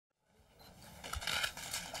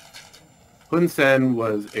Hun Sen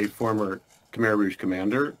was a former Khmer Rouge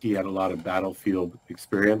commander. He had a lot of battlefield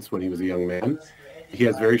experience when he was a young man. He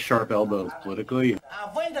has very sharp elbows politically.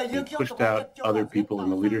 He pushed out other people in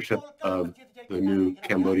the leadership of the new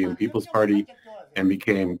Cambodian People's Party and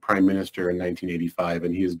became prime minister in 1985,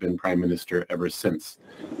 and he has been prime minister ever since.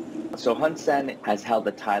 So Hun Sen has held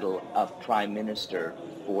the title of prime minister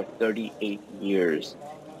for 38 years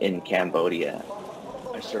in Cambodia.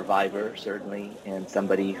 A survivor, certainly, and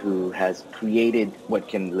somebody who has created what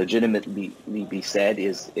can legitimately be said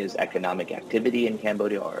is economic activity in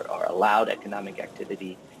Cambodia, or allowed economic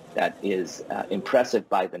activity that is impressive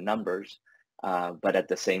by the numbers, but at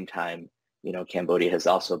the same time, Cambodia has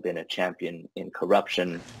also been a champion in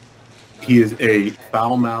corruption. He is a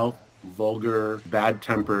foul-mouthed, vulgar,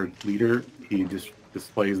 bad-tempered leader. He just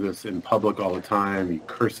displays this in public all the time. He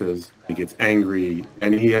curses, he gets angry,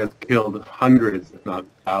 and he has killed hundreds, if not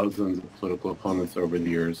thousands, of political opponents over the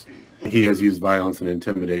years. He has used violence and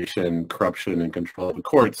intimidation, corruption, and control of the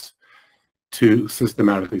courts to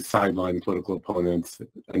systematically sideline political opponents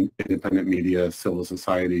and independent media, civil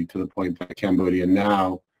society, to the point that Cambodia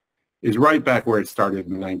now is right back where it started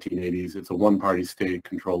in the 1980s. It's a one-party state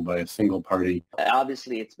controlled by a single party.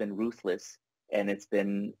 Obviously, it's been ruthless, and it's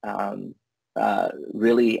been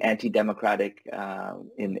really anti-democratic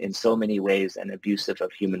in so many ways, and abusive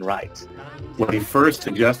of human rights. When he first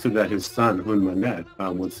suggested that his son, Hun Manet,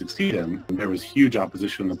 would succeed him, there was huge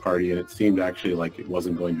opposition in the party, and it seemed actually like it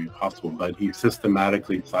wasn't going to be possible. But he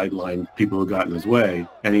systematically sidelined people who got in his way,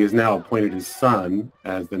 and he has now appointed his son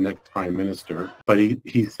as the next prime minister. But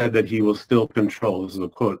he said that he will still control, this is a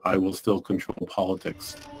quote, "I will still control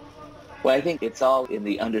politics." Well, I think it's all in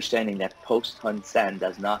the understanding that post-Hun Sen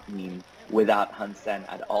does not mean without Hun Sen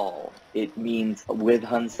at all. It means with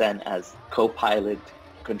Hun Sen as co-pilot,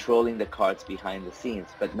 controlling the cards behind the scenes,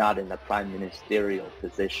 but not in the prime ministerial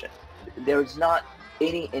position. There's not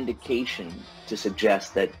any indication to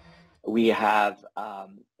suggest that we have a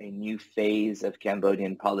new phase of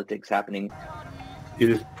Cambodian politics happening. It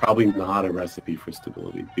is probably not a recipe for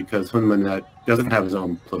stability, because Hun Manet doesn't have his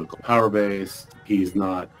own political power base. He's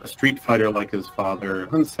not a street fighter like his father.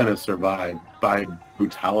 Hun Sen has survived by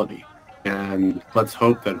brutality. And let's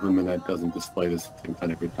hope that Hun Manet doesn't display the same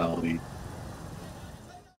kind of brutality